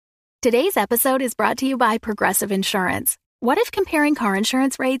Today's episode is brought to you by Progressive Insurance. What if comparing car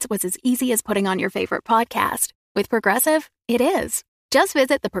insurance rates was as easy as putting on your favorite podcast? With Progressive, it is. Just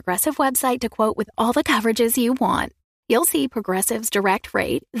visit the Progressive website to quote with all the coverages you want. You'll see Progressive's direct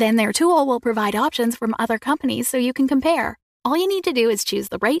rate, then their tool will provide options from other companies so you can compare. All you need to do is choose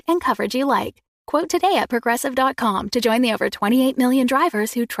the rate and coverage you like. Quote today at Progressive.com to join the over 28 million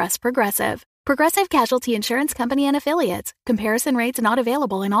drivers who trust Progressive. Progressive Casualty Insurance Company and Affiliates. Comparison rates not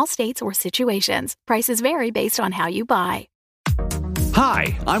available in all states or situations. Prices vary based on how you buy.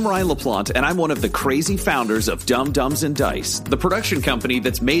 Hi, I'm Ryan LaPlante, and I'm one of the crazy founders of Dumb Dumbs and Dice, the production company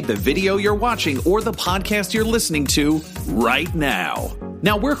that's made the video you're watching or the podcast you're listening to right now.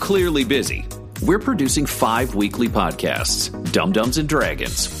 Now, we're clearly busy. We're producing 5 weekly podcasts: Dumb Dumbs and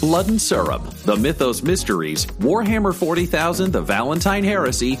Dragons, Blood and Syrup, The Mythos Mysteries, Warhammer 40,000, The Valentine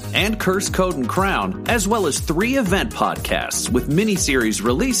Heresy, and Curse, Code, and Crown, as well as 3 event podcasts with miniseries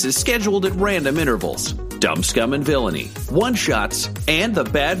releases scheduled at random intervals: Dumb Scum and Villainy, One Shots, and the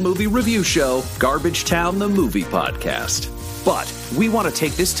bad movie review show, Garbage Town, the Movie Podcast. But we want to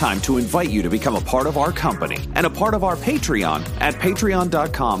take this time to invite you to become a part of our company and a part of our Patreon at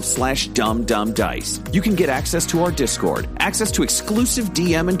patreon.com/dumbdumbdice. You can get access to our Discord, access to exclusive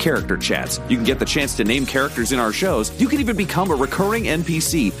DM and character chats. You can get the chance to name characters in our shows. You can even become a recurring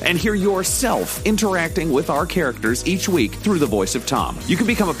NPC and hear yourself interacting with our characters each week through the voice of Tom. You can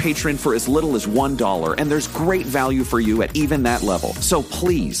become a patron for as little as $1, and there's great value for you at even that level. So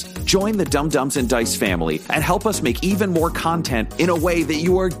please, join the Dumb Dumbs and Dice family and help us make even more content in a way that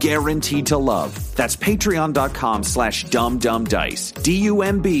you are guaranteed to love. That's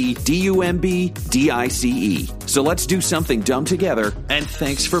patreon.com/dumbdumbdice. DUMBDICE. So let's do something dumb together, and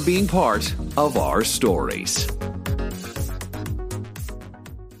thanks for being part of our stories.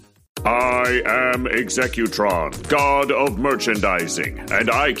 I am Executron, god of merchandising,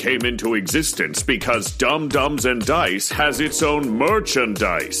 and I came into existence because Dumb Dumbs and Dice has its own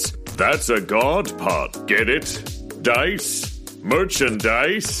merchandise. That's a god pod, get it? Dice?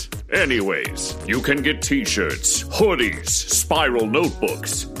 Merchandise? Anyways, you can get t-shirts, hoodies, spiral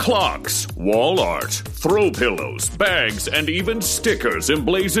notebooks, clocks, wall art, throw pillows, bags, and even stickers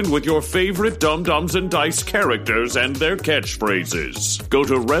emblazoned with your favorite Dumb Dumbs and Dice characters and their catchphrases. Go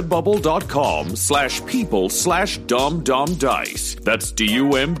to redbubble.com/people/dumbdumbdice. That's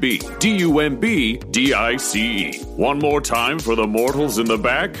DUMBDICE. One more time for the mortals in the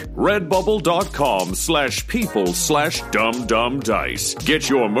back. redbubble.com/people/dumbdumbdice. Get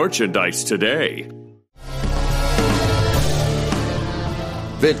your merchandise today.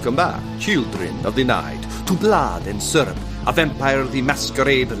 Welcome back, children of the night, to Blood and Syrup, a Vampire the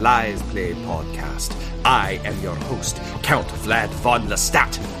Masquerade live play podcast. I am your host, Count Vlad von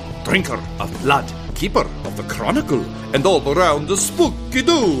Lestat, drinker of blood, keeper of the chronicle, and all around the spooky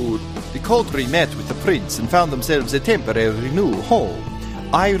dude. The coterie met with the prince and found themselves a temporary new home.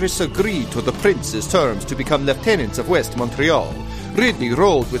 Iris agreed to the prince's terms to become lieutenants of West Montreal. Ridley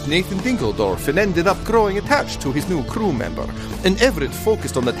rolled with Nathan Dinkeldorf and ended up growing attached to his new crew member. And Everett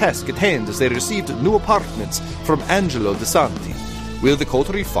focused on the task at hand as they received new apartments from Angelo DeSanti. Will the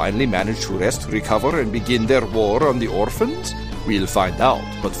coterie finally manage to rest, recover, and begin their war on the orphans? We'll find out,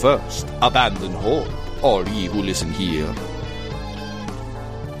 but first, abandon hope, all ye who listen here.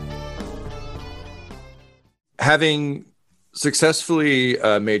 Having successfully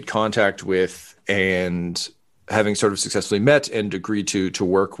made contact with and having sort of successfully met and agreed to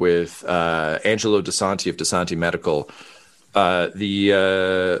work with Angelo DeSanti of DeSanti Medical,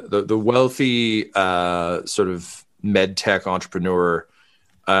 the wealthy sort of med tech entrepreneur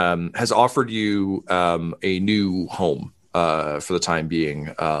has offered you a new home for the time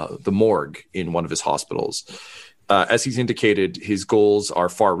being, the morgue in one of his hospitals. As he's indicated, his goals are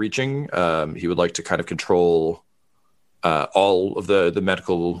far-reaching. He would like to kind of control all of the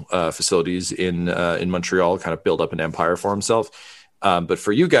medical facilities in Montreal, kind of build up an empire for himself. But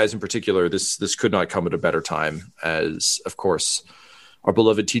for you guys in particular, this could not come at a better time, as, of course, our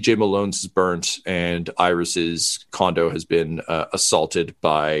beloved TJ Malone's is burnt and Iris's condo has been assaulted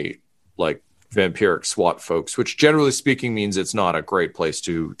by, like, vampiric SWAT folks, which generally speaking means it's not a great place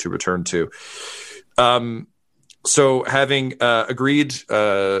to return to. So having agreed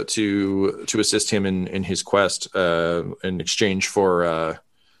to assist him in his quest in exchange for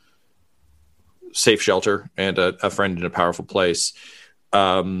safe shelter and a friend in a powerful place,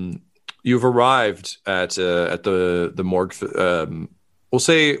 you've arrived at the morgue. We'll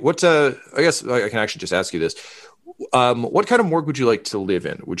say what I guess I can actually just ask you this: what kind of morgue would you like to live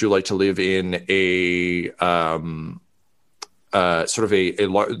in? Would you like to live in a sort of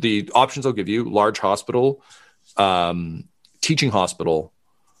the options I'll give you: large hospital, teaching hospital,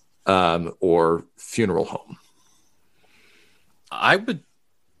 or funeral home?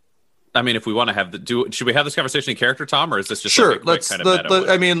 If we want to have should we have this conversation in character, Tom, or is this just sure? Kind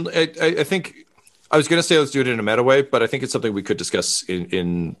of meta I think I was going to say let's do it in a meta way, but I think it's something we could discuss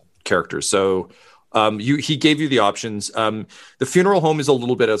in character. So, he gave you the options. The funeral home is a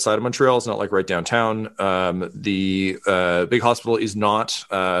little bit outside of Montreal. It's not like right downtown. The big hospital is not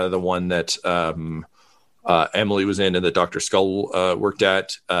the one that Emily was in and that Dr. Skull worked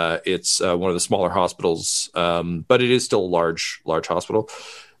at. It's one of the smaller hospitals, but it is still a large hospital.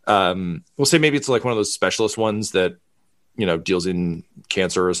 We'll say maybe it's like one of those specialist ones that, deals in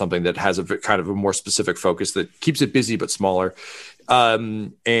cancer or something that has a kind of a more specific focus that keeps it busy but smaller.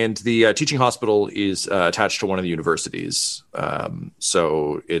 And the teaching hospital is attached to one of the universities.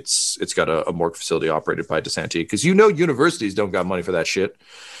 So it's got a morgue facility operated by DeSanti because universities don't got money for that shit.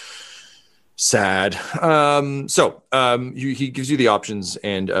 Sad. He gives you the options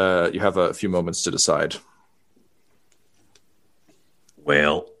and you have a few moments to decide.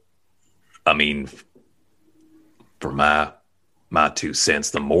 Well, for my 2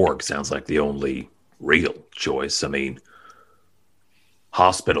 cents, the morgue sounds like the only real choice.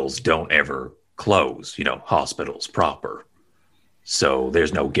 Hospitals don't ever close, hospitals proper. So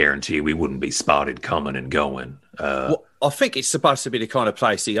there's no guarantee we wouldn't be spotted coming and going. Well, I think it's supposed to be the kind of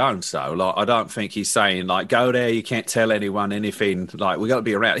place he owns, though. Like, I don't think he's saying, like, go there, you can't tell anyone anything. Like, we got to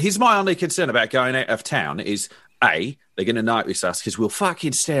be around. Here's my only concern about going out of town is, A, they're going to notice us because we'll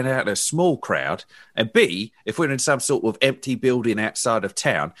fucking stand out in a small crowd. And B, if we're in some sort of empty building outside of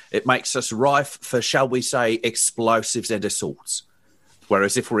town, it makes us rife for, shall we say, explosives and assaults.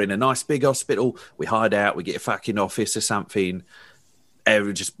 Whereas if we're in a nice big hospital, we hide out, we get a fucking office or something,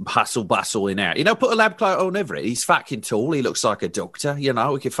 and just hustle bustle in out. Put a lab coat on Everett. He's fucking tall. He looks like a doctor.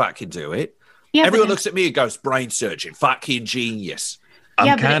 We can fucking do it. Yeah, everyone looks at me and goes, brain surgeon, fucking genius.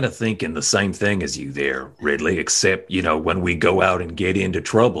 I'm kind of thinking the same thing as you there, Ridley, except, when we go out and get into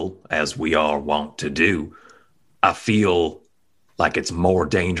trouble, as we are wont to do, I feel like it's more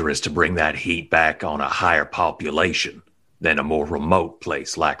dangerous to bring that heat back on a higher population than a more remote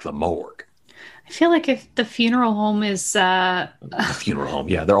place like the morgue. I feel like if the funeral home is... the funeral home,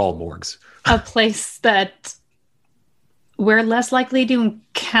 yeah, they're all morgues. A place that we're less likely to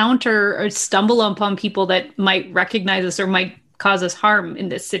encounter or stumble upon people that might recognize us or might cause us harm in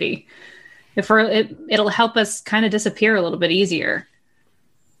this city. It'll help us kind of disappear a little bit easier.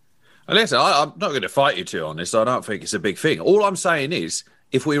 Listen, I'm not going to fight you two on this. I don't think it's a big thing. All I'm saying is,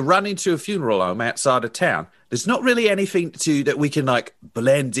 if we run into a funeral home outside of town, there's not really anything that we can like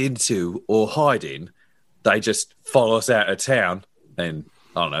blend into or hide in. They just follow us out of town and,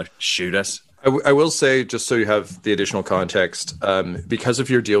 I don't know, shoot us. I will say, just so you have the additional context, because of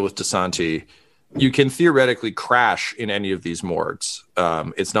your deal with DeSanti, you can theoretically crash in any of these morgues.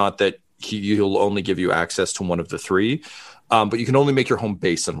 It's not that he'll only give you access to one of the three, but you can only make your home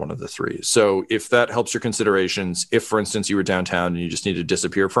base on one of the three. So if that helps your considerations, if, for instance, you were downtown and you just need to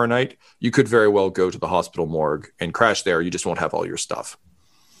disappear for a night, you could very well go to the hospital morgue and crash there. You just won't have all your stuff.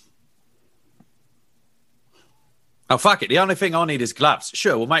 Oh, fuck it. The only thing I need is gloves.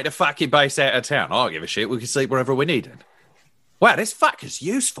 Sure, we'll make the fucking base out of town. I don't give a shit. We can sleep wherever we need it. Wow, this fucker's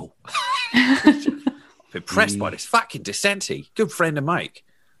useful. I'm impressed by this fucking DeSanti. Good friend to make.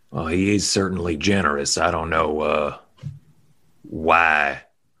 Well, he is certainly generous. I don't know why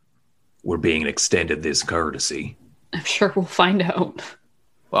we're being extended this courtesy. I'm sure we'll find out.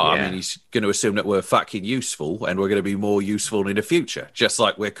 Well, yeah. He's going to assume that we're fucking useful and we're going to be more useful in the future, just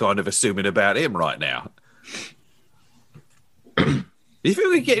like we're kind of assuming about him right now. Do you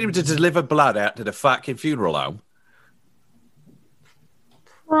think we can get him to deliver blood out to the fucking funeral home?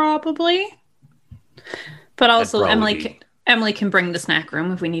 Probably. But also, Emily can bring the snack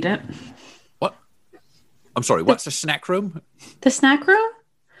room if we need it. What? I'm sorry, what's the snack room? The snack room?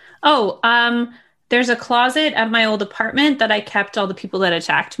 Oh, there's a closet at my old apartment that I kept all the people that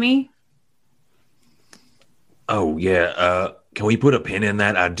attacked me. Oh, yeah. Can we put a pin in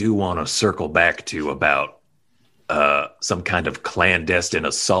that? I do want to circle back to about some kind of clandestine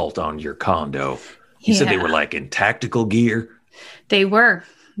assault on your condo. You said they were like in tactical gear? They were.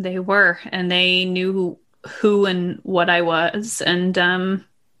 And they knew who and what I was. And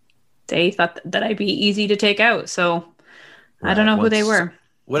they thought that I'd be easy to take out. So I don't know who they were.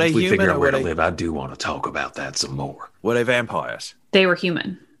 Were they human? Figure out where to live, I do want to talk about that some more. Were they vampires? They were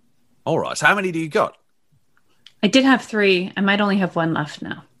human. All right. So how many do you got? I did have 3. I might only have 1 left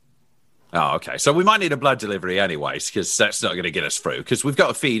now. Oh, okay. So we might need a blood delivery anyways, because that's not going to get us through, because we've got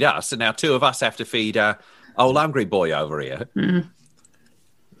to feed us, and now 2 of us have to feed old hungry boy over here. Mm.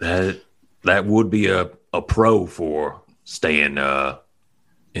 That would be a pro for staying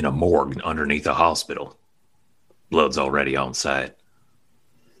in a morgue underneath a hospital. Blood's already on site.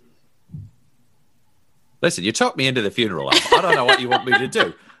 Listen, you talked me into the funeral home. I don't know what you want me to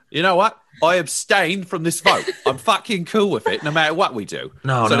do. You know what? I abstained from this vote. I'm fucking cool with it, no matter what we do.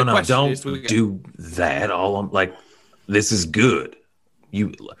 No, don't do that. This is good.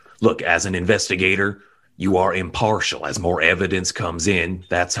 You look, as an investigator, you are impartial. As more evidence comes in,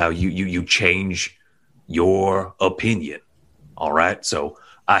 that's how you change your opinion. All right? So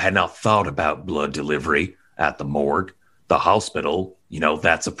I had not thought about blood delivery at the morgue. The hospital,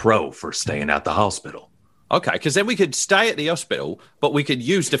 that's a pro for staying at the hospital. Okay, because then we could stay at the hospital, but we could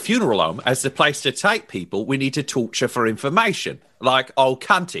use the funeral home as the place to take people we need to torture for information. Like old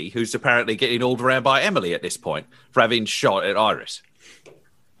Cunty, who's apparently getting hauled around by Emily at this point for having shot at Iris.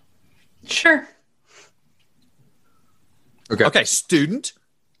 Sure. Okay, student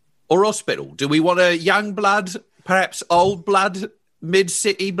or hospital? Do we want a young blood, perhaps old blood,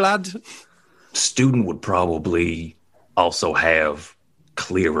 mid-city blood? Student would probably also have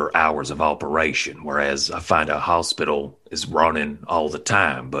clearer hours of operation, whereas I find a hospital is running all the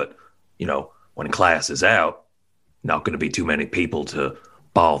time. But, when class is out, not going to be too many people to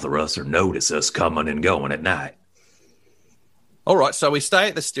bother us or notice us coming and going at night. All right, so we stay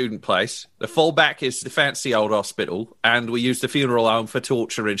at the student place. The fallback is the fancy old hospital, and we use the funeral home for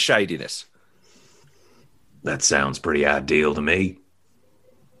torture and shadiness. That sounds pretty ideal to me.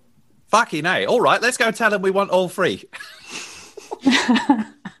 Fucking A. All right, let's go tell them we want all three.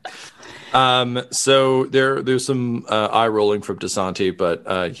 So there's some eye rolling from DeSanti,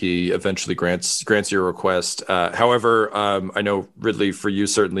 but he eventually grants your request. However, I know Ridley, for you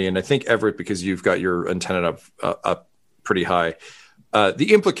certainly, and I think Everett, because you've got your antenna up pretty high.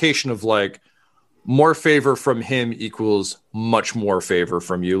 The implication of more favor from him equals much more favor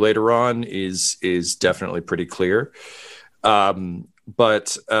from you later on is definitely pretty clear.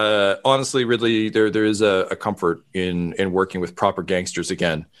 But honestly, Ridley, there is a comfort in working with proper gangsters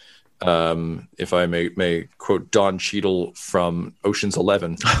again. If I may quote Don Cheadle from Ocean's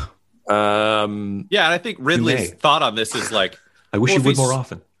 11. Yeah, and I think Ridley's thought on this is I wish you would more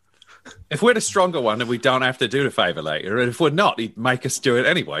often. If we're the stronger one, then we don't have to do the favor later. And if we're not, he'd make us do it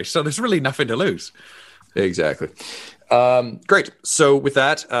anyway. So there's really nothing to lose. Exactly. Great. So with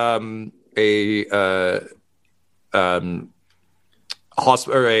that,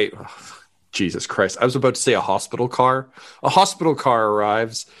 Jesus Christ, I was about to say a hospital car. A hospital car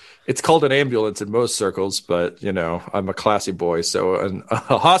arrives. It's called an ambulance in most circles, but I'm a classy boy, so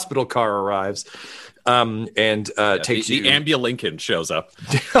a hospital car arrives and takes the Ambulincoln shows up.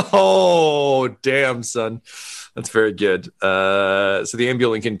 Oh, damn, son, that's very good. So the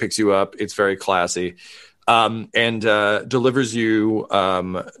Ambulincoln picks you up. It's very classy. And delivers you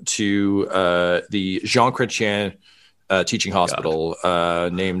to the Jean Chrétien teaching hospital,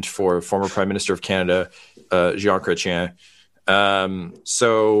 named for former Prime Minister of Canada, Jean Chrétien.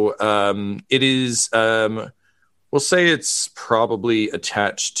 It is, we'll say it's probably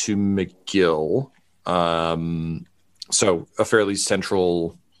attached to McGill. So a fairly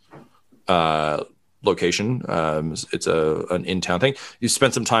central location. It's an in-town thing. You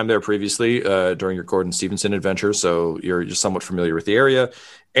spent some time there previously during your Gordon Stevenson adventure, so you're somewhat familiar with the area.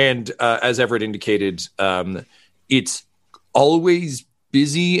 And as Everett indicated, it's always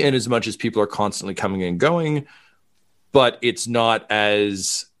busy, and as much as people are constantly coming and going, but it's not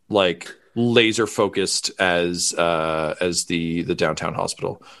as laser focused as the downtown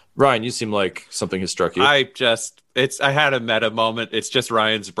hospital. Ryan, you seem like something has struck you. I had a meta moment. It's just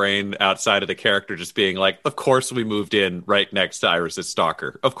Ryan's brain outside of the character just being like, of course we moved in right next to Iris's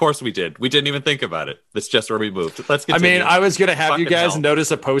stalker. Of course we did. We didn't even think about it. That's just where we moved. Let's continue. I was going to have you guys hell.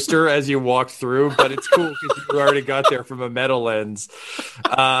 notice a poster as you walked through, but it's cool because you already got there from a meta lens.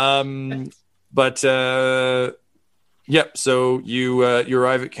 Yep. So you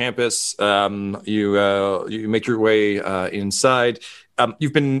arrive at campus. You make your way inside.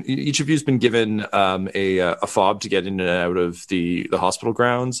 Each of you's been given a fob to get in and out of the hospital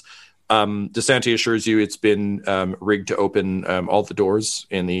grounds. DeSanti assures you it's been rigged to open all the doors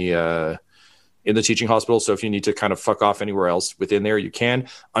in the teaching hospital. So if you need to kind of fuck off anywhere else within there, you can.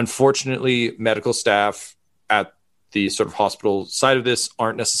 Unfortunately, medical staff at the sort of hospital side of this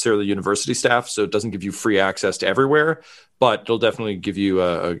aren't necessarily university staff, so it doesn't give you free access to everywhere, but it'll definitely give you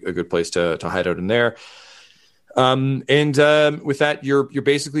a good place to hide out in there. With that, you're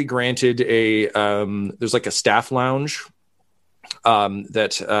basically granted there's like a staff lounge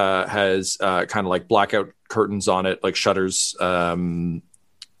that has kind of like blackout curtains on it, like shutters, that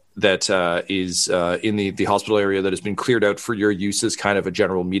is in the hospital area that has been cleared out for your use as kind of a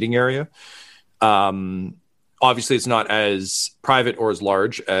general meeting area. Obviously, it's not as private or as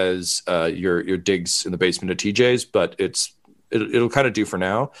large as your digs in the basement of TJ's, but it'll kind of do for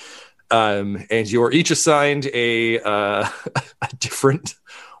now. And you're each assigned a different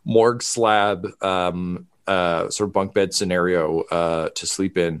morgue slab sort of bunk bed scenario to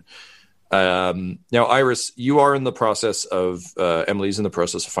sleep in. Now, Iris, you are in the process of Emily's in the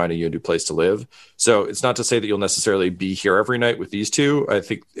process of finding you a new place to live. So it's not to say that you'll necessarily be here every night with these two. I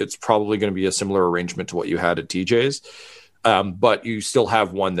think it's probably going to be a similar arrangement to what you had at TJ's. But you still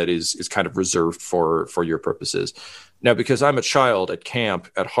have one that is kind of reserved for your purposes. Now, because I'm a child at camp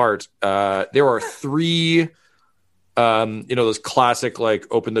at heart, there are 3, those classic, like,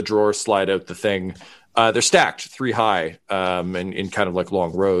 open the drawer, slide out the thing. They're stacked 3 high and in kind of like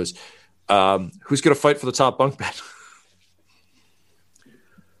long rows. Who's going to fight for the top bunk bed?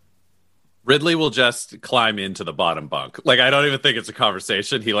 Ridley will just climb into the bottom bunk. Like, I don't even think it's a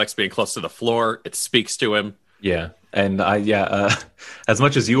conversation. He likes being close to the floor. It speaks to him. Yeah. And as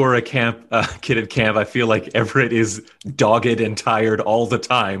much as you are a kid at camp, I feel like Everett is dogged and tired all the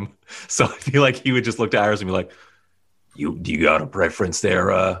time. So I feel like he would just look to Iris and be like, do you got a preference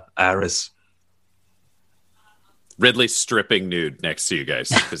there, Iris? Ridley's stripping nude next to you guys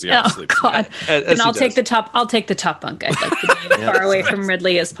because you oh God! And I'll take the top. I'll take the top bunk. I'd like to be as far away from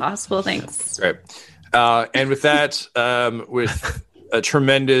Ridley as possible. Thanks. Right. And with that, with a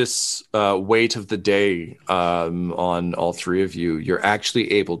tremendous weight of the day on all 3 of you, you're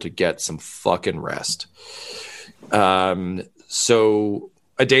actually able to get some fucking rest. So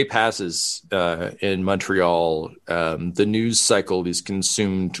a day passes in Montreal. The news cycle is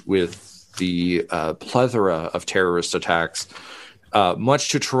consumed with the plethora of terrorist attacks, much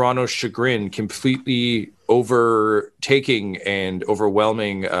to Toronto's chagrin, completely overtaking and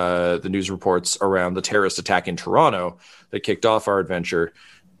overwhelming the news reports around the terrorist attack in Toronto that kicked off our adventure.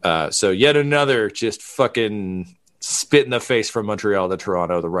 So yet another just fucking spit in the face from Montreal to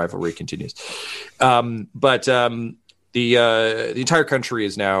Toronto. The rivalry continues. But the entire country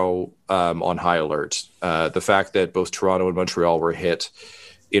is now on high alert. The fact that both Toronto and Montreal were hit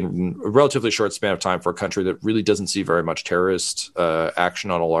in a relatively short span of time for a country that really doesn't see very much terrorist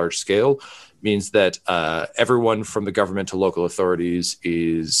action on a large scale means that everyone from the government to local authorities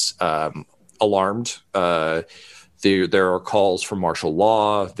is alarmed. There are calls for martial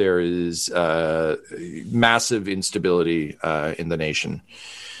law. There is massive instability in the nation.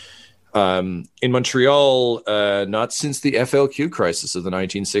 In Montreal, not since the FLQ crisis of the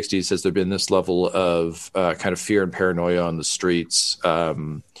 1960s has there been this level of kind of fear and paranoia on the streets.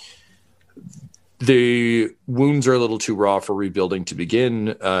 The wounds are a little too raw for rebuilding to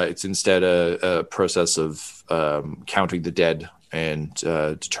begin. It's instead a process of counting the dead and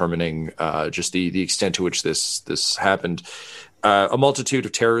determining just the extent to which this happened. A multitude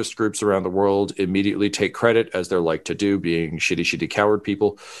of terrorist groups around the world immediately take credit, as they're like to do, being shitty coward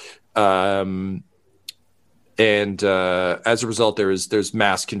people. And as a result, there's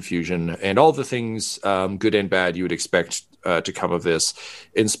mass confusion and all the things, good and bad, you would expect to come of this.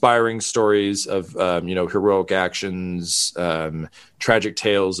 Inspiring stories of heroic actions, tragic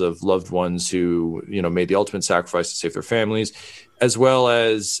tales of loved ones who made the ultimate sacrifice to save their families, as well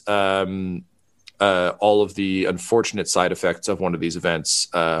as all of the unfortunate side effects of one of these events.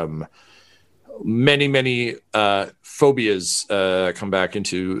 Many phobias come back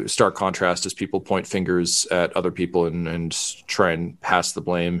into stark contrast as people point fingers at other people and try and pass the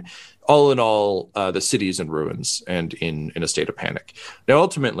blame. All in all, the city is in ruins and in a state of panic. Now,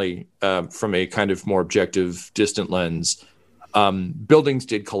 ultimately, from a kind of more objective, distant lens, buildings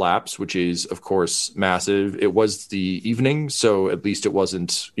did collapse, which is, of course, massive. It was the evening, so at least it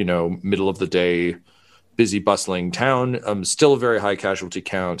wasn't, middle of the day, busy, bustling town. Still a very high casualty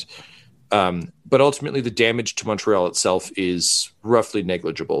count. But ultimately, the damage to Montreal itself is roughly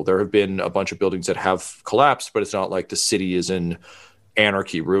negligible. There have been a bunch of buildings that have collapsed, but it's not like the city is in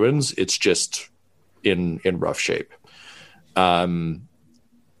anarchy ruins. It's just in rough shape. You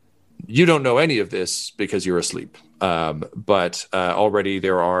don't know any of this because you're asleep. But already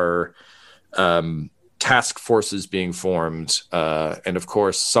there are task forces being formed. And of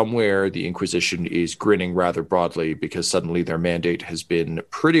course, somewhere the Inquisition is grinning rather broadly because suddenly their mandate has been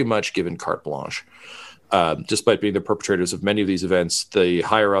pretty much given carte blanche. Despite being the perpetrators of many of these events, the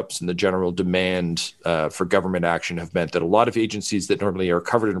higher-ups and the general demand for government action have meant that a lot of agencies that normally are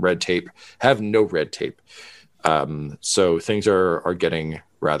covered in red tape have no red tape. So things are getting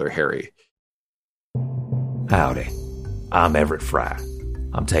rather hairy. Howdy, I'm Everett Fry.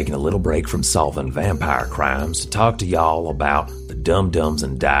 I'm taking a little break from solving vampire crimes to talk to y'all about the Dumb Dumbs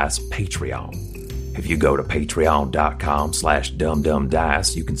and Dice Patreon. If you go to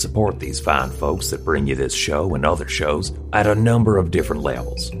patreon.com/dumdumdice, you can support these fine folks that bring you this show and other shows at a number of different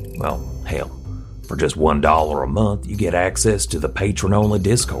levels. Well, hell, for just $1 a month, you get access to the patron-only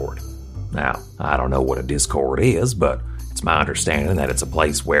Discord. Now, I don't know what a Discord is, but it's my understanding that it's a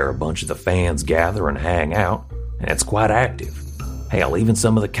place where a bunch of the fans gather and hang out, and it's quite active. Hell, even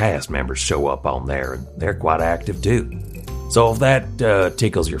some of the cast members show up on there, and they're quite active too. So if that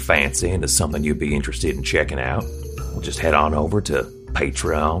tickles your fancy and is something you'd be interested in checking out, well, just head on over to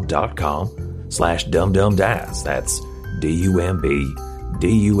patreon.com/dumdumdice. That's DUMBDICE.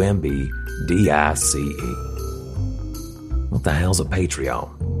 What the hell's a Patreon?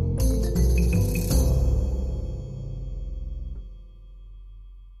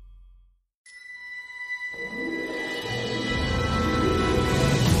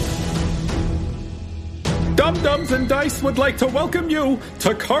 Dum-Dums and Dice would like to welcome you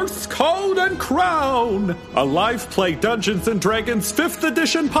to Curse, Code, and Crown, a live play Dungeons & Dragons 5th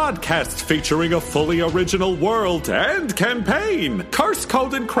edition podcast featuring a fully original world and campaign. Curse,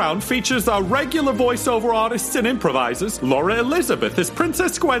 Code, and Crown features our regular voiceover artists and improvisers, Laura Elizabeth as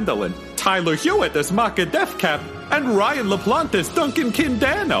Princess Gwendolyn, Tyler Hewitt as Maka Deathcap, and Ryan LaPlante as Duncan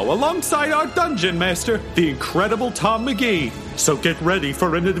Kindano, alongside our Dungeon Master, the incredible Tom McGee. So get ready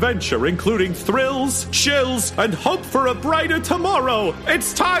for an adventure including thrills, chills, and hope for a brighter tomorrow.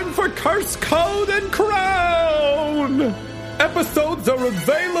 It's time for Curse, Code, and Crown! Episodes are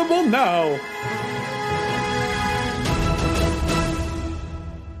available now.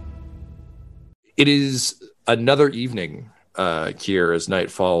 It is another evening here as night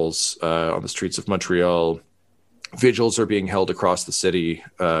falls on the streets of Montreal. Vigils are being held across the city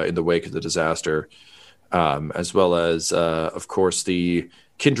in the wake of the disaster, as well as, of course, the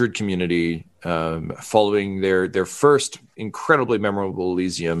Kindred community following their first incredibly memorable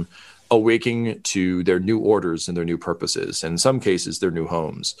Elysium, awaking to their new orders and their new purposes, and in some cases, their new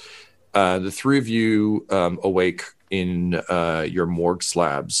homes. The three of you awake in your morgue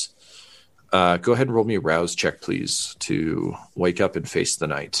slabs. Go ahead and roll me a rouse check, please, to wake up and face the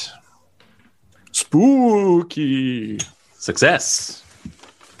night. Spooky. Success.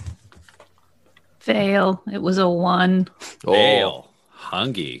 Fail. It was a 1. Fail.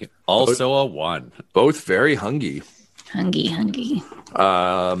 Hungy. Also a 1. Both very hungy. Hungy.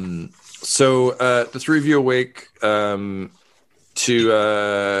 So the three of you awake to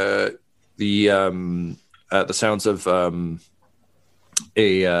the sounds of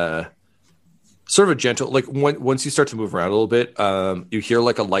a sort of a gentle, like once you start to move around a little bit, you hear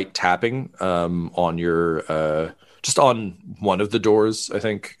like a light tapping on your just on one of the doors, I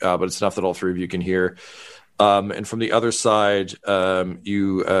think, but it's enough that all three of you can hear. And from the other side,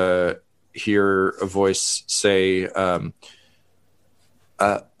 you hear a voice say,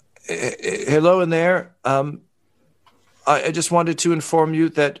 hello in there. I just wanted to inform you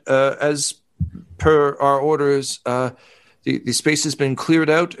that as per our orders, the space has been cleared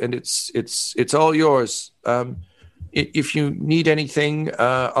out and it's all yours. If you need anything,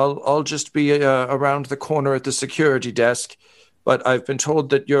 I'll just be around the corner at the security desk. But I've been told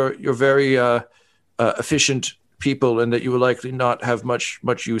that you're very efficient people and that you will likely not have much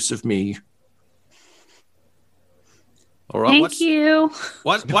use of me. All right. Thank you.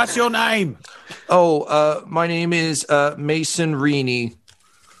 What's your name? Oh, my name is Mason Reaney.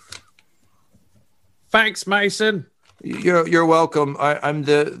 Thanks, Mason. You're welcome. I'm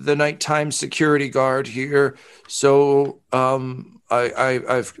the nighttime security guard here, so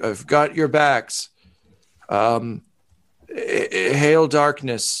I've got your backs. Hail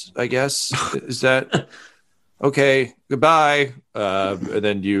darkness, I guess. Is that okay? Goodbye. And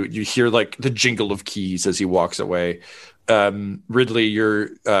then you hear like the jingle of keys as he walks away. Ridley, you're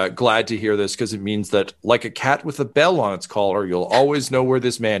glad to hear this because it means that, like a cat with a bell on its collar, you'll always know where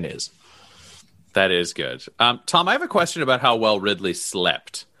this man is. That is good. Tom, I have a question about how well Ridley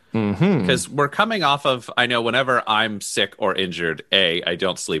slept. Because we're coming off of, I know whenever I'm sick or injured, I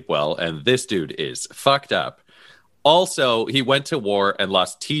don't sleep well, and this dude is fucked up. Also, he went to war and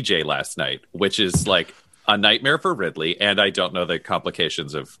lost TJ last night, which is like a nightmare for Ridley, and I don't know the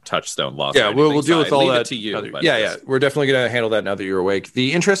complications of touchstone loss. Yeah, we'll deal with all that. To you, yeah, we're definitely going to handle that now that you're awake.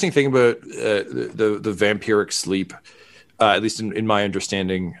 The interesting thing about the vampiric sleep, at least in my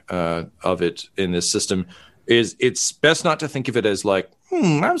understanding of it in this system, is it's best not to think of it as like,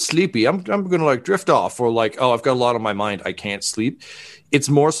 I'm sleepy, I'm going to like drift off, or like, oh, I've got a lot on my mind, I can't sleep. It's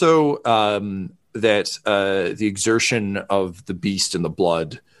more so that the exertion of the beast in the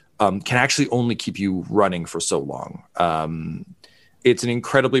blood can actually only keep you running for so long. It's an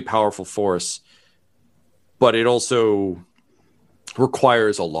incredibly powerful force, but it also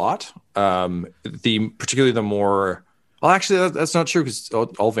requires a lot. Particularly the more. Well, actually, that's not true because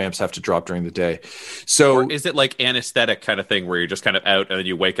all vamps have to drop during the day. So, or is it like anesthetic kind of thing where you're just kind of out and then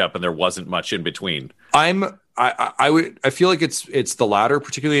you wake up and there wasn't much in between? I feel like it's the latter,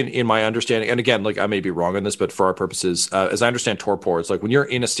 particularly in my understanding. And again, like I may be wrong on this, but for our purposes, as I understand torpor, it's like when you're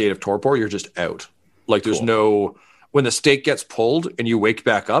in a state of torpor, you're just out. Like there's no when the stake gets pulled and you wake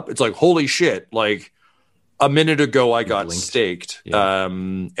back up, it's like holy shit! Like a minute ago I got staked,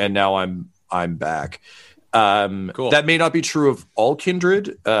 and now I'm back. That may not be true of all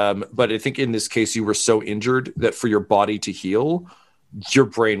kindred, but I think in this case you were so injured that for your body to heal, your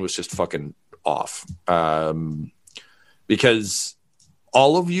brain was just fucking off. Because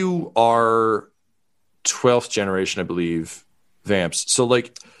all of you are 12th generation, I believe, vamps. So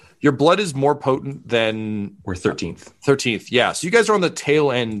like your blood is more potent than we're 13th. 13th, yeah. So you guys are on the tail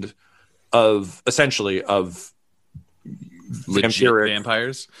end of essentially of legit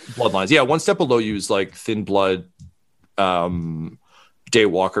vampires bloodlines. Yeah, one step below you is like thin blood,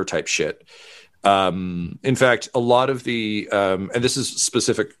 daywalker type shit. In fact, a lot of the and this is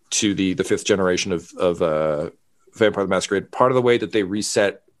specific to the 5th generation of Vampire the Masquerade. Part of the way that they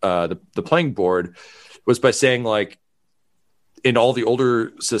reset the playing board was by saying like in all the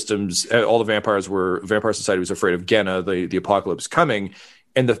older systems, all the Vampire Society was afraid of Genna, the apocalypse coming.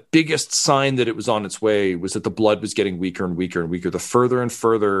 And the biggest sign that it was on its way was that the blood was getting weaker and weaker and weaker. The further and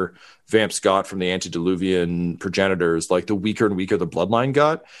further vamps got from the antediluvian progenitors, like the weaker and weaker the bloodline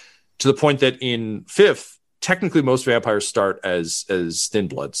got, to the point that in 5th, technically most vampires start as thin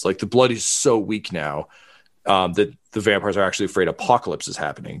bloods. Like the blood is so weak now that the vampires are actually afraid apocalypse is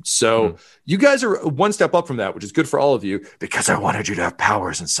happening. So you guys are one step up from that, which is good for all of you because I wanted you to have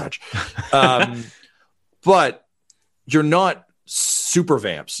powers and such. But you're not super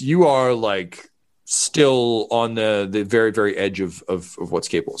vamps. You are like still on the very, very edge of what's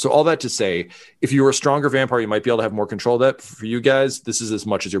capable. So all that to say, if you were a stronger vampire, you might be able to have more control of that. For you guys, this is as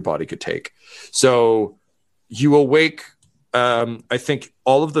much as your body could take. So you awake. I think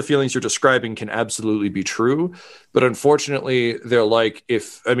all of the feelings you're describing can absolutely be true, but unfortunately they're like,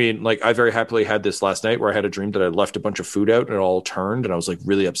 I very happily had this last night where I had a dream that I left a bunch of food out and it all turned, and I was like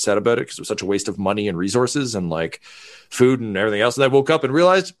really upset about it because it was such a waste of money and resources and like food and everything else. And I woke up and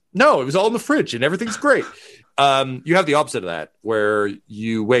realized, no, it was all in the fridge and everything's great. You have the opposite of that, where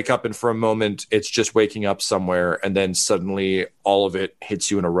you wake up and for a moment it's just waking up somewhere, and then suddenly all of it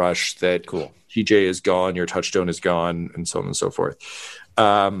hits you in a rush that TJ is gone, your touchstone is gone, and so on and so forth.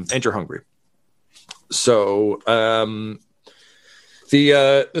 And you're hungry. So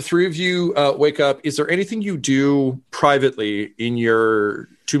the three of you wake up. Is there anything you do privately in your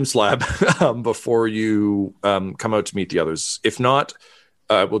tomb slab before you come out to meet the others? If not,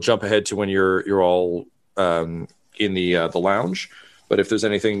 we'll jump ahead to when you're all in the lounge. But if there's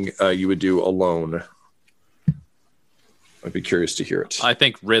anything you would do alone, I'd be curious to hear it. I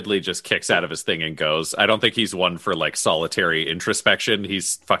think Ridley just kicks out of his thing and goes. I don't think he's one for like solitary introspection.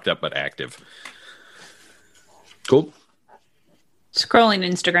 He's fucked up but active. Cool. Scrolling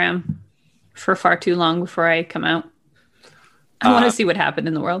Instagram for far too long before I come out. I want to see what happened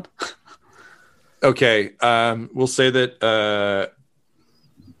in the world. Okay. We'll say that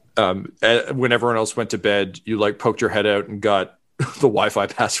when everyone else went to bed, you like poked your head out and got the Wi-Fi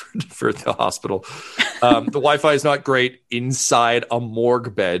password for the hospital. The Wi-Fi is not great inside a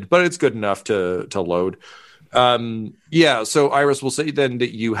morgue bed, but it's good enough to load. So Iris, will say then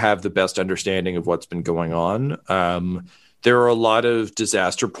that you have the best understanding of what's been going on. There are a lot of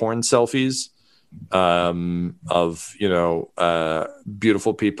disaster porn selfies of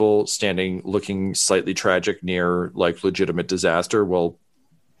beautiful people standing looking slightly tragic near like legitimate disaster while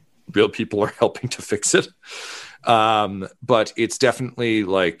real people are helping to fix it. But it's definitely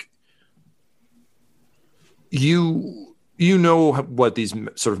like you know what these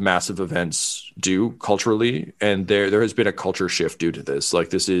sort of massive events do culturally, and there has been a culture shift due to this. Like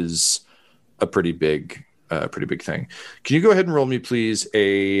this is a pretty big thing. Can you go ahead and roll me, please?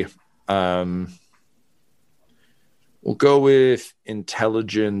 We'll go with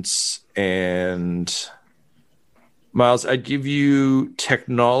intelligence, and Miles, I'd give you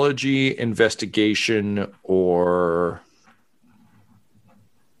technology, investigation, or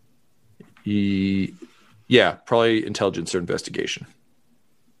probably intelligence or investigation.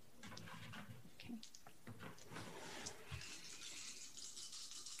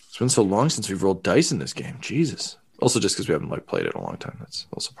 It's been so long since we've rolled dice in this game. Jesus. Also, just because we haven't played it in a long time. That's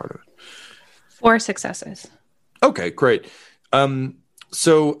also part of it. 4 successes. Okay, great.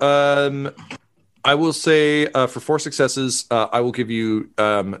 So I will say for 4 successes, I will give you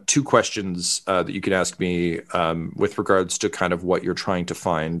 2 questions that you can ask me with regards to kind of what you're trying to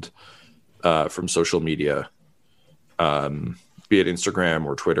find from social media, be it Instagram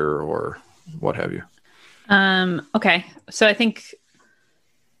or Twitter or what have you. Okay. So I think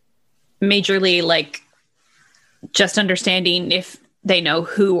majorly like just understanding if they know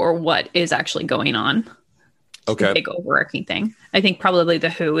who or what is actually going on. Okay. The big overarching thing. I think probably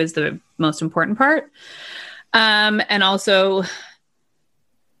the who is the most important part. And also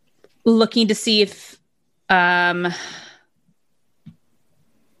looking to see if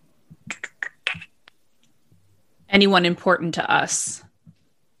anyone important to us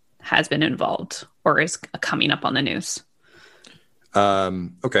has been involved or is coming up on the news.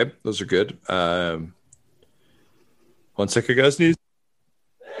 Okay, those are good. 1 second, guys.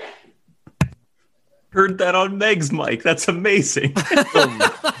 Heard that on Meg's mic. That's amazing.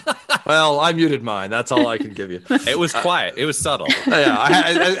 Well, I muted mine. That's all I can give you. It was quiet. It was subtle. Yeah,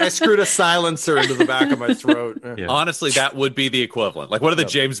 I screwed a silencer into the back of my throat. Yeah. Honestly, that would be the equivalent. Like one of the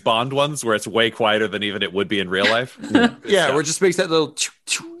James Bond ones where it's way quieter than even it would be in real life. Yeah, where it just makes that little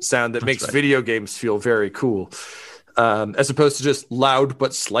sound that makes video games feel very cool. As opposed to just loud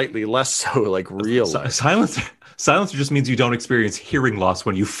but slightly less so, like real. Silencer just means you don't experience hearing loss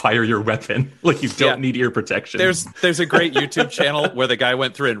when you fire your weapon. Like you don't need ear protection. There's a great YouTube channel where the guy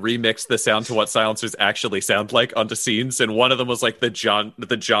went through and remixed the sound to what silencers actually sound like onto scenes, and one of them was like the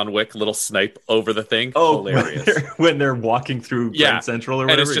John Wick little snipe over the thing. Oh, hilarious! When they're walking through Grand Central or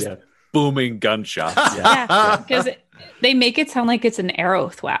whatever. And it's just booming gunshots. Because they make it sound like it's an arrow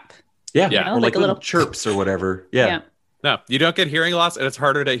thwap. Yeah, You know, or like like a little little chirps or whatever. Yeah. No, you don't get hearing loss, and it's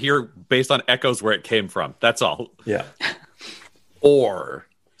harder to hear based on echoes where it came from. That's all. Yeah. Or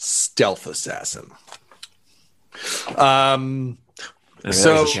stealth assassin. So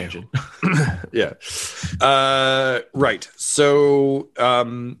yeah. Right. So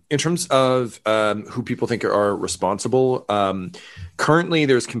in terms of who people think are responsible, currently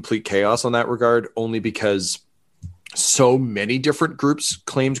there's complete chaos on that regard, only because so many different groups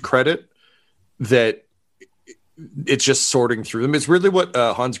claimed credit that it's just sorting through them. It's really what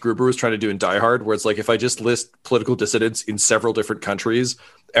Hans Gruber was trying to do in Die Hard, where it's like, if I just list political dissidents in several different countries,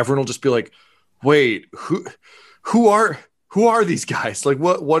 everyone will just be like, wait, who are these guys? Like,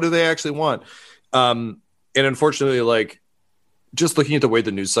 what do they actually want? And unfortunately, like, just looking at the way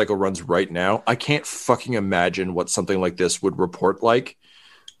the news cycle runs right now, I can't fucking imagine what something like this would report like.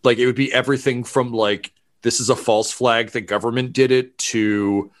 Like, it would be everything from like, this is a false flag, the government did it,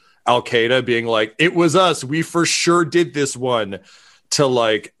 to Al-Qaeda being like, it was us, we for sure did this one, to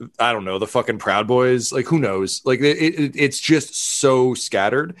like, I don't know, the fucking Proud Boys, like, who knows? Like, it's just so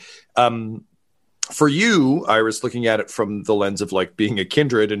scattered. For you, Iris, looking at it from the lens of like being a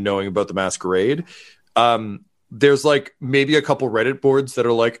kindred and knowing about the masquerade, there's like maybe a couple Reddit boards that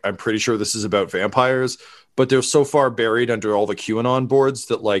are like, I'm pretty sure this is about vampires, but they're so far buried under all the QAnon boards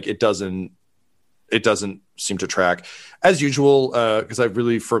that like it doesn't seem to track. As usual, because I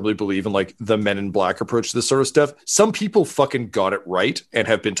really firmly believe in like the Men in Black approach to this sort of stuff. Some people fucking got it right and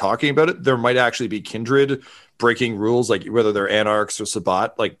have been talking about it. There might actually be kindred breaking rules, like whether they're anarchs or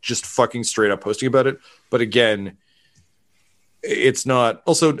Sabbat, like just fucking straight up posting about it. But again, it's not.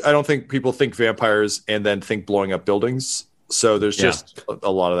 Also, I don't think people think vampires and then think blowing up buildings. So there's just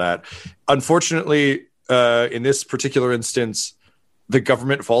a lot of that. Unfortunately, in this particular instance, the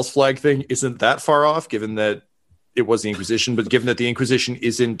government false flag thing isn't that far off, given that it was the Inquisition, but given that the Inquisition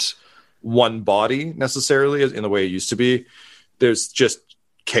isn't one body necessarily in the way it used to be, there's just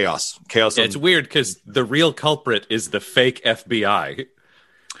chaos. Yeah, it's weird because the real culprit is the fake FBI.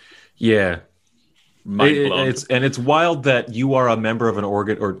 Yeah. Mind blown. It's wild that you are a member of an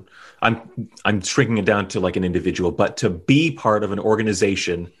organ, or I'm shrinking it down to like an individual, but to be part of an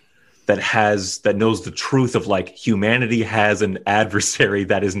organization that knows the truth of like humanity has an adversary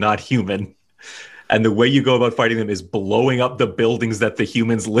that is not human, and the way you go about fighting them is blowing up the buildings that the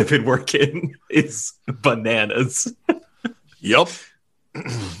humans live and work in. It's bananas. Yep.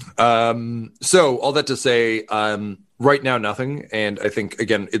 So all that to say, right now nothing, and I think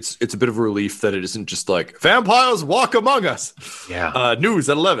again it's a bit of a relief that it isn't just like vampires walk among us. Yeah. News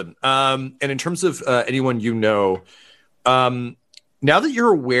at 11. And in terms of anyone you know, now that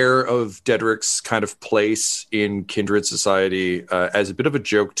you're aware of Dedric's kind of place in kindred society as a bit of a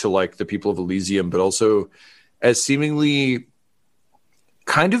joke to like the people of Elysium, but also as seemingly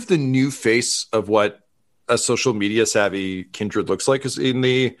kind of the new face of what a social media savvy kindred looks like, because in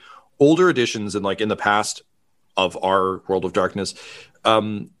the older editions and like in the past of our World of Darkness,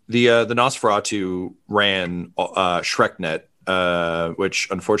 the Nosferatu ran ShrekNet which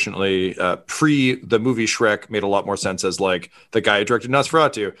unfortunately pre the movie Shrek made a lot more sense as like the guy who directed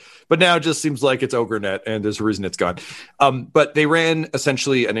Nosferatu, but now it just seems like it's OgreNet and there's a reason it's gone. But they ran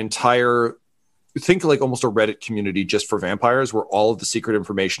essentially an entire, think like almost a Reddit community just for vampires, where all of the secret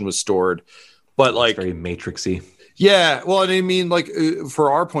information was stored. But like very Matrixy. Yeah, well, and I mean, like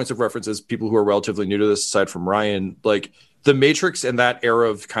for our points of reference as people who are relatively new to this, aside from Ryan, like the Matrix and that era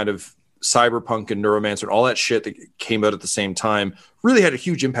of kind of cyberpunk and neuromancer and all that shit that came out at the same time really had a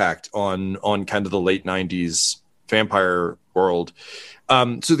huge impact on kind of the late 90s vampire world.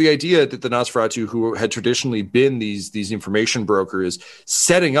 So the idea that the Nosferatu, who had traditionally been these information brokers,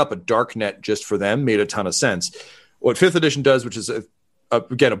 setting up a dark net just for them made a ton of sense. What 5th edition does, which is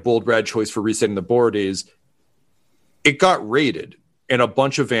again a bold rad choice for resetting the board, is it got raided and a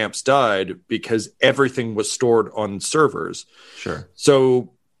bunch of vamps died because everything was stored on servers. Sure.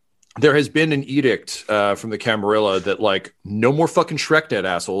 So there has been an edict from the Camarilla that like no more fucking ShrekNet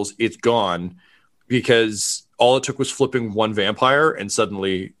assholes. It's gone, because all it took was flipping one vampire and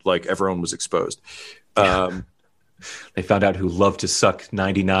suddenly like everyone was exposed. They found out who Love to Suck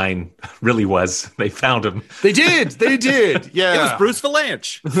 99 really was. They found him. They did. Yeah. It was Bruce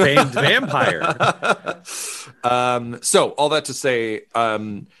Valanche, famed vampire. So all that to say,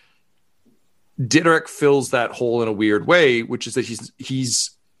 Diderik fills that hole in a weird way, which is that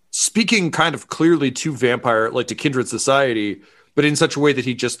he's speaking kind of clearly to vampire, like to kindred society, but in such a way that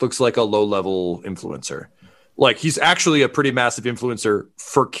he just looks like a low-level influencer. Like he's actually a pretty massive influencer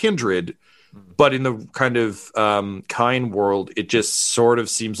for kindred, but in the kind of kind world, it just sort of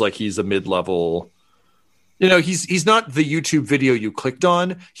seems like he's a mid-level. You know, he's not the YouTube video you clicked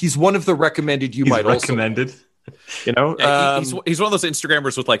on. He's one of the recommended. He's might recommended. Also. You know, he's one of those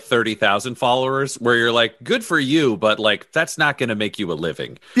Instagrammers with like 30,000 followers, where you're like, good for you, but like that's not going to make you a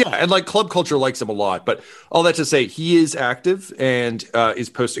living. Yeah, and like club culture likes him a lot. But all that to say, he is active and is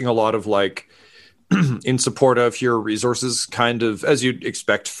posting a lot of like in support of hero resources, kind of as you'd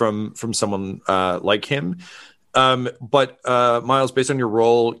expect from someone like him. But Miles, based on your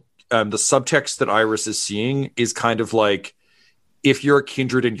role, the subtext that Iris is seeing is kind of like, if you're a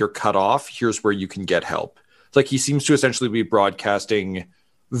kindred and you're cut off, here's where you can get help. It's like he seems to essentially be broadcasting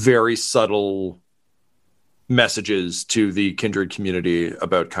very subtle messages to the kindred community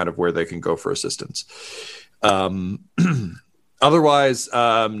about kind of where they can go for assistance. Otherwise,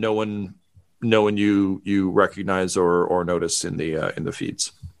 no one you recognize or notice in the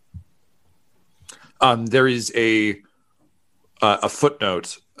feeds. There is a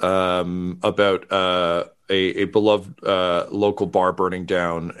footnote about a beloved local bar burning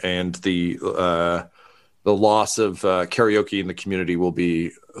down, and the loss of karaoke in the community will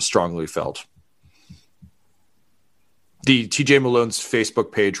be strongly felt. The TJ Malone's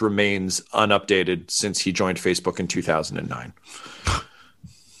Facebook page remains unupdated since he joined Facebook in 2009.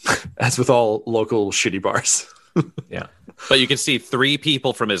 As with all local shitty bars. Yeah. But you can see 3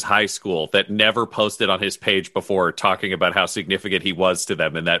 people from his high school that never posted on his page before talking about how significant he was to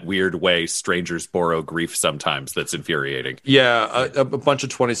them in that weird way strangers borrow grief sometimes that's infuriating. Yeah, a bunch of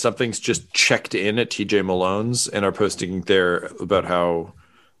 20-somethings just checked in at TJ Malone's and are posting there about how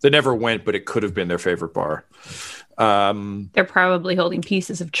they never went, but it could have been their favorite bar. They're probably holding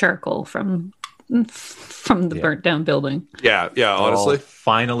pieces of charcoal from the burnt down building. Yeah, honestly.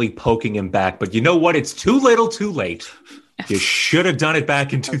 Finally poking him back, but you know what? It's too little, too late. You should have done it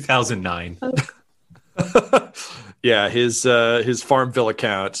back in 2009. Yeah, his Farmville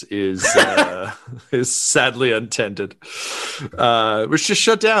account is sadly untended. Was just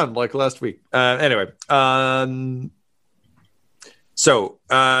shut down like last week. Anyway, so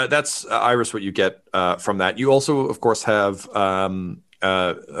that's Iris. What you get from that. You also, of course, have a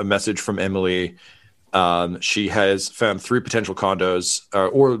message from Emily. She has found 3 potential condos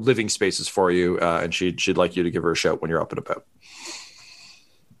or living spaces for you, and she'd like you to give her a shout when you're up and about.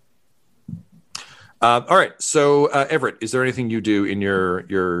 All right, so Everett, is there anything you do in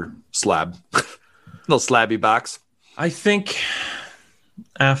your slab, little slabby box? I think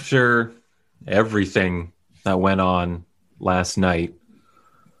after everything that went on last night,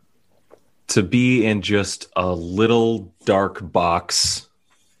 to be in just a little dark box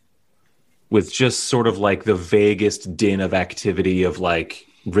with just sort of like the vaguest din of activity of like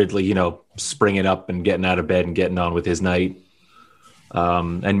Ridley, you know, springing up and getting out of bed and getting on with his night.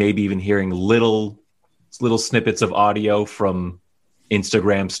 And maybe even hearing little snippets of audio from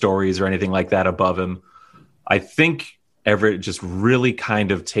Instagram stories or anything like that above him. I think Everett just really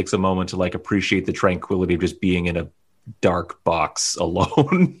kind of takes a moment to like appreciate the tranquility of just being in a dark box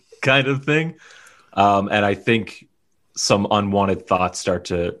alone kind of thing. And I think some unwanted thoughts start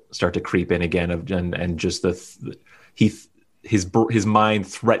to creep in again and just he his mind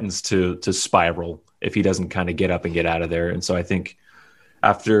threatens to spiral if he doesn't kind of get up and get out of there. And so I think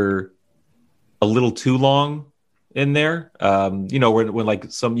after a little too long in there, when like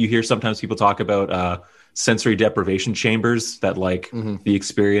you hear sometimes people talk about sensory deprivation chambers, that like the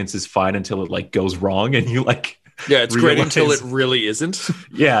experience is fine until it like goes wrong, and you like it's great until it really isn't.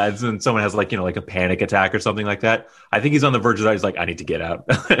 Yeah, and then someone has like like a panic attack or something like that. I think he's on the verge of that. He's like, I need to get out.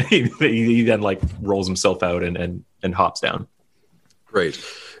 he then like rolls himself out and hops down. Great.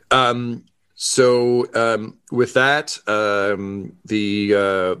 So with that,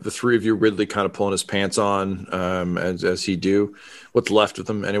 the three of you, Ridley kind of pulling his pants on as he do. What's left of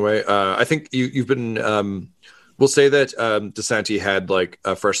them anyway? I think you've been. We'll say that DeSanti had like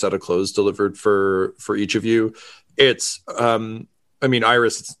a fresh set of clothes delivered for each of you. It's,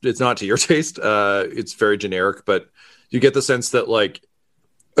 Iris, it's not to your taste. It's very generic, but you get the sense that like,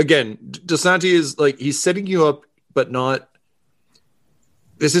 again, DeSanti is like, he's setting you up, but not.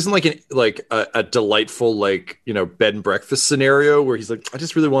 This isn't like a delightful like bed and breakfast scenario where he's like, I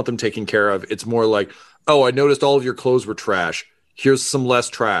just really want them taken care of. It's more like, oh, I noticed all of your clothes were trash. Here's some less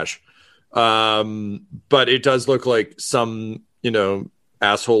trash. But it does look like some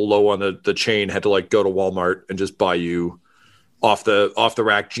asshole low on the chain had to like go to Walmart and just buy you off the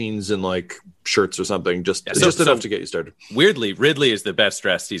rack jeans and like shirts or something, just enough to get you started. Weirdly, Ridley is the best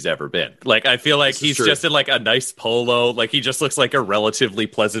dressed he's ever been. Like, I feel like he's just in like a nice polo. Like, he just looks like a relatively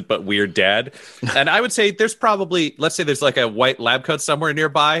pleasant but weird dad. And I would say there's probably, let's say there's like a white lab coat somewhere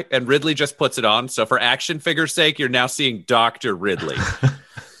nearby, and Ridley just puts it on. So for action figure's sake, you're now seeing Dr. Ridley.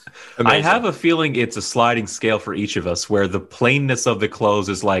 Amazing. I have a feeling it's a sliding scale for each of us, where the plainness of the clothes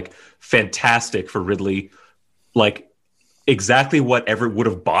is like fantastic for Ridley, like exactly what Everett would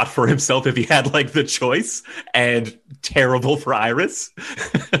have bought for himself if he had like the choice, and terrible for Iris.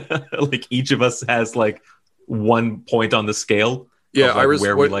 Like each of us has like 1 point on the scale. Yeah, of, like, Iris,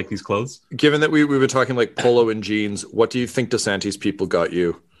 where we like these clothes. Given that we've been talking like polo and jeans, what do you think DeSanti's people got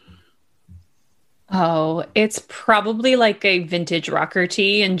you? Oh, it's probably like a vintage rocker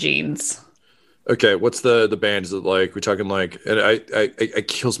tee and jeans. Okay, what's the band? Is it like, we're talking like, and it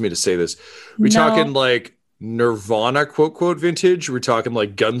kills me to say this. We're talking like Nirvana, quote, quote, vintage? We're talking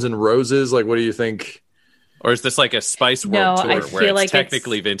like Guns N' Roses? Like, what do you think? Or is this like a Spice World tour where it's like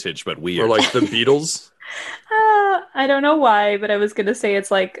technically vintage but weird? Or like the Beatles? I don't know why, but I was going to say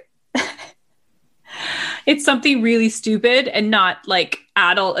it's like... It's something really stupid and not like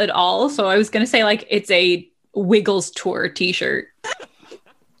adult at all. So I was going to say like it's a Wiggles tour t-shirt.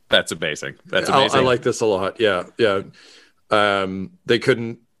 That's amazing. That's amazing. I like this a lot. Yeah. Yeah. They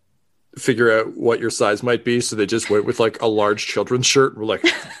couldn't figure out what your size might be, so they just went with like a large children's shirt. We're like,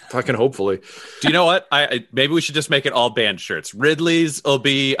 fucking hopefully. Do you know what? I maybe we should just make it all band shirts. Ridley's will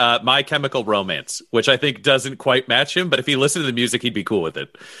be My Chemical Romance, which I think doesn't quite match him, but if he listened to the music, he'd be cool with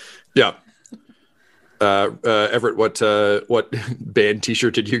it. Yeah. Everett, what band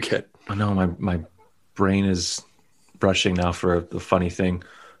t-shirt did you get? Oh no, my brain is brushing now for the funny thing.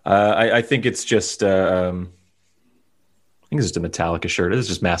 I think it's just I think it's just a Metallica shirt. It's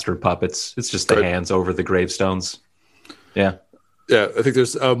just Master of Puppets. It's just the hands over the gravestones. Yeah. Yeah, I think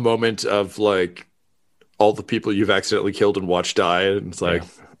there's a moment of like all the people you've accidentally killed and watched die, and it's like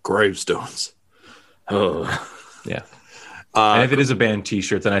gravestones. Oh. Yeah. And if it is a band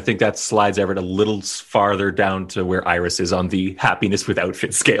t-shirt, then I think that slides Everett a little farther down to where Iris is on the happiness with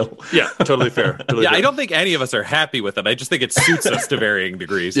outfit scale. Yeah, totally fair. Totally fair. I don't think any of us are happy with it. I just think it suits us to varying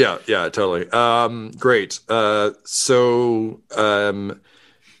degrees. Yeah, totally. Great. So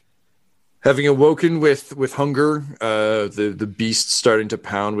having awoken with hunger, the beast starting to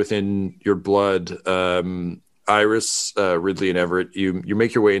pound within your blood, Iris, Ridley, and Everett, you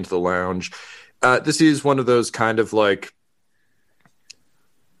make your way into the lounge. This is one of those kind of like,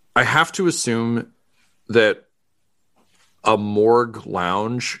 I have to assume that a morgue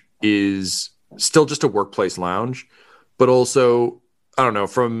lounge is still just a workplace lounge, but also, I don't know,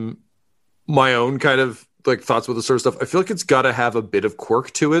 from my own kind of like thoughts with this sort of stuff, I feel like it's got to have a bit of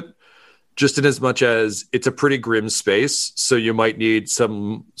quirk to it, just in as much as it's a pretty grim space. So you might need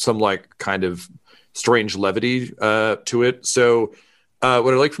some like kind of strange levity to it. So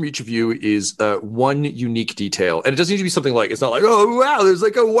what I like from each of you is one unique detail. And it doesn't need to be something like, it's not like, oh, wow, there's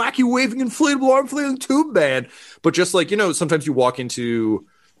like a wacky waving inflatable arm flailing tube band. But just like, sometimes you walk into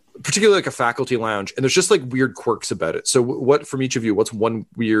particularly like a faculty lounge and there's just like weird quirks about it. So what from each of you, what's one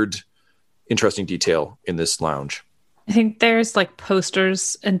weird, interesting detail in this lounge? I think there's like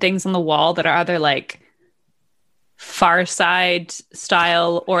posters and things on the wall that are either like Far Side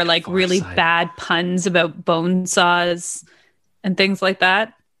style or like really bad puns about bone saws and things like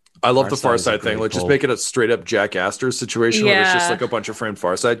that. I love the Far Side Far is a Side thing. great Let's just pull. make it a straight up Jack Astor situation where it's just Yeah. like a bunch of framed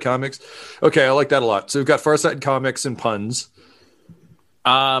Far Side comics. Okay, I like that a lot. So we've got Far Side comics and puns.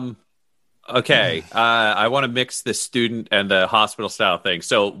 Okay, I want to mix the student and the hospital style thing.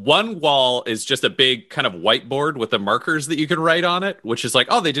 So one wall is just a big kind of whiteboard with the markers that you can write on it, which is like,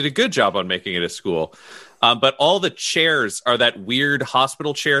 oh, they did a good job on making it a school. But all the chairs are that weird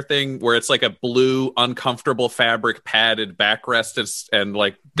hospital chair thing where it's like a blue, uncomfortable fabric padded backrest and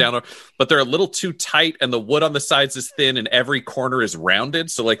like down, but they're a little too tight and the wood on the sides is thin and every corner is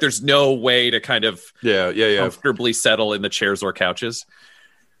rounded. So like there's no way to kind of Yeah. comfortably settle in the chairs or couches.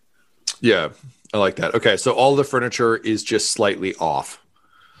 Yeah, I like that. Okay, so all the furniture is just slightly off.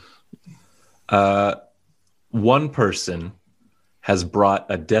 One person has brought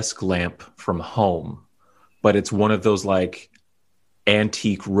a desk lamp from home, but it's one of those like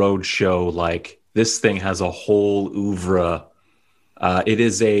antique roadshow, like this thing has a whole oeuvre. It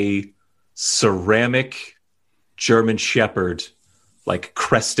is a ceramic German Shepherd, like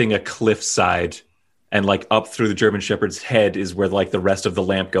cresting a cliffside, and like up through the German Shepherd's head is where like the rest of the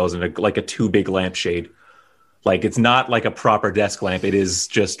lamp goes, and like a too big lampshade. Like it's not like a proper desk lamp. It is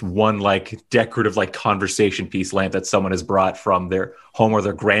just one like decorative like conversation piece lamp that someone has brought from their home or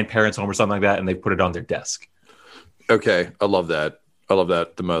their grandparents' home or something like that, and they put it on their desk. Okay, I love that. I love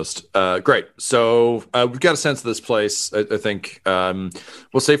that the most. Great. So we've got a sense of this place. I think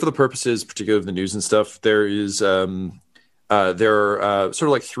we'll say for the purposes, particularly of the news and stuff, there is there are sort of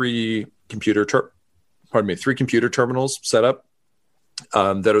like three computer terminals set up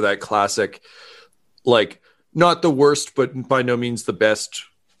that are that classic, like not the worst, but by no means the best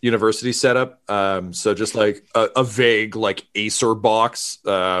university setup. So just like a vague like Acer box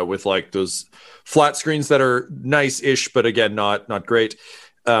with like those flat screens that are nice-ish, but again, not great.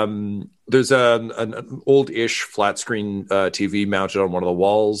 There's an old-ish flat screen TV mounted on one of the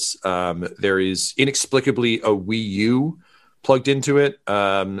walls. There is inexplicably a Wii U plugged into it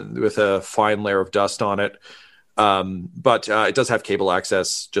with a fine layer of dust on it. But it does have cable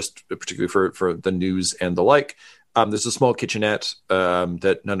access, just particularly for the news and the like. There's a small kitchenette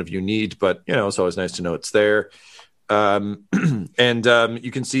that none of you need, but you know it's always nice to know it's there. And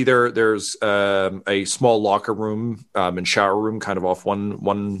you can see there's a small locker room and shower room kind of off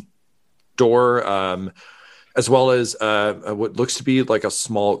one door, as well as what looks to be like a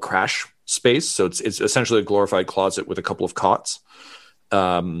small crash space. So it's essentially a glorified closet with a couple of cots,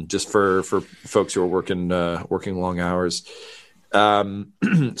 just for folks who are working long hours.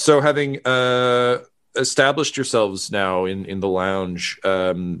 So having established yourselves now in the lounge,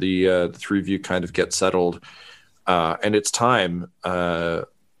 the three of you kind of get settled. And it's time to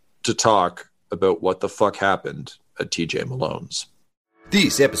talk about what the fuck happened at TJ Malone's.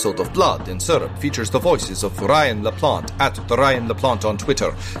 This episode of Blood and Syrup features the voices of Ryan LaPlante at the Ryan LaPlante on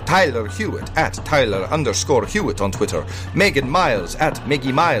Twitter, Tyler Hewitt at Tyler_Hewitt on Twitter, Megan Miles at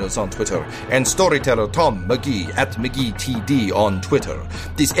Meggie Miles on Twitter, and storyteller Tom McGee at McGeeTD on Twitter.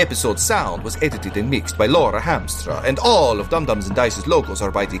 This episode's sound was edited and mixed by Laura Hamstra, and all of Dum Dums and Dice's logos are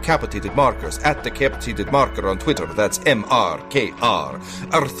by Decapitated Markers at Decapitated Marker on Twitter. That's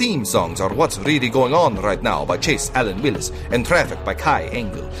MRKR. Our theme songs are What's Really Going On Right Now by Chase Allen Willis and Traffic by Kai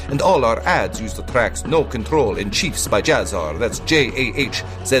Engel, and all our ads use the tracks No Control and Chiefs by Jazzar. That's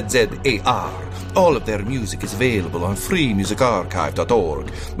JAHZZAR. All of their music is available on freemusicarchive.org.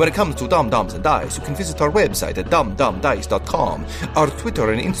 When it comes to Dum Dums and Dice, you can visit our website at dumdumdice.com. Our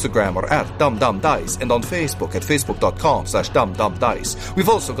Twitter and Instagram are at dumdumdice, and on Facebook at facebook.com/dumdumdice. We've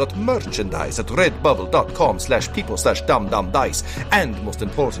also got merchandise at redbubble.com/people/dumdumdice. And most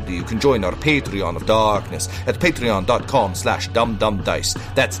importantly, you can join our Patreon of Darkness at patreon.com/dumdumdice.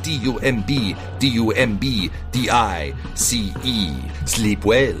 That's DUMBDICE. Sleep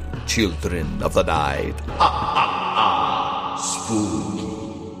well, children of the night. Spooky.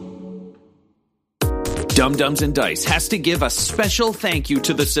 Dum Dums and Dice has to give a special thank you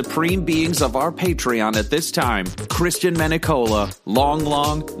to the supreme beings of our Patreon at this time: Christian Menicola,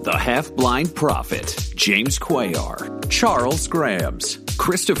 Long, the Half-Blind Prophet, James Cuellar, Charles Grams,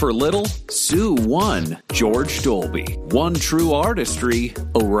 Christopher Little, Sue One, George Dolby, One True Artistry,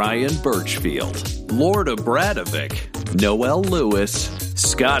 Orion Birchfield, Lord of Bradovic, Noel Lewis,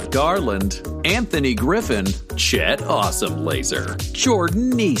 Scott Garland, Anthony Griffin, Chet Awesome Laser,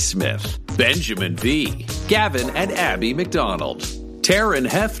 Jordan Neesmith, Benjamin V, Gavin and Abby McDonald, Taryn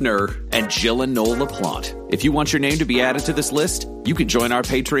Hefner, and Jill and Noel LaPlante. If you want your name to be added to this list, you can join our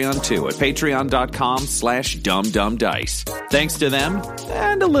Patreon too at patreon.com/dumdumdice. Thanks to them,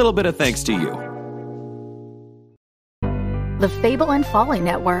 and a little bit of thanks to you. The Fable and Folly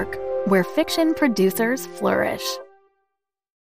Network, where fiction producers flourish.